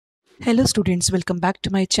Hello students, welcome back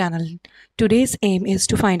to my channel. Today's aim is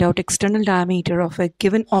to find out external diameter of a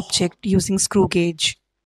given object using screw gauge.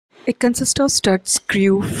 It consists of stud,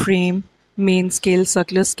 screw, frame, main scale,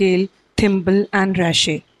 circular scale, thimble and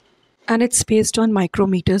ratchet. And it's based on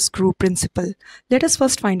micrometer screw principle. Let us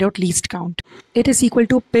first find out least count. It is equal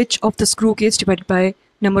to pitch of the screw gauge divided by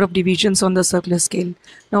number of divisions on the circular scale.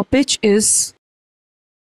 Now pitch is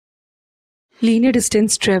linear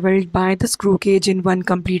distance traveled by the screw gauge in one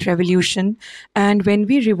complete revolution, and when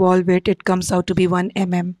we revolve it, it comes out to be 1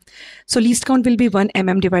 mm. So least count will be 1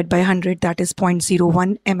 mm divided by 100, that is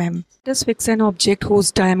 0.01 mm. Let us fix an object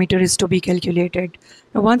whose diameter is to be calculated.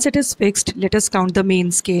 Now once it is fixed, let us count the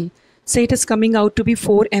main scale. Say it is coming out to be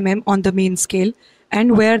 4 mm on the main scale,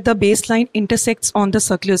 and where the baseline intersects on the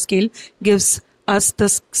circular scale gives us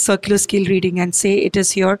the circular scale reading, and say it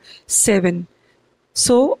is here 7.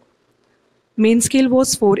 So main scale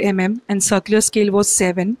was 4 mm and circular scale was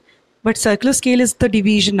 7, but circular scale is the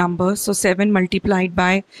division number, so 7 multiplied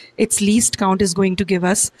by its least count is going to give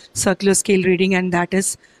us circular scale reading, and that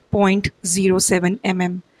is 0.07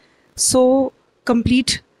 mm. So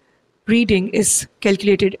complete reading is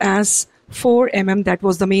calculated as 4 mm, that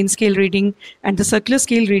was the main scale reading, and the circular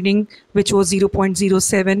scale reading, which was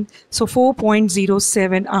 0.07. So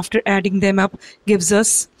 4.07 after adding them up gives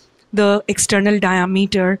us the external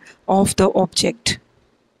diameter of the object.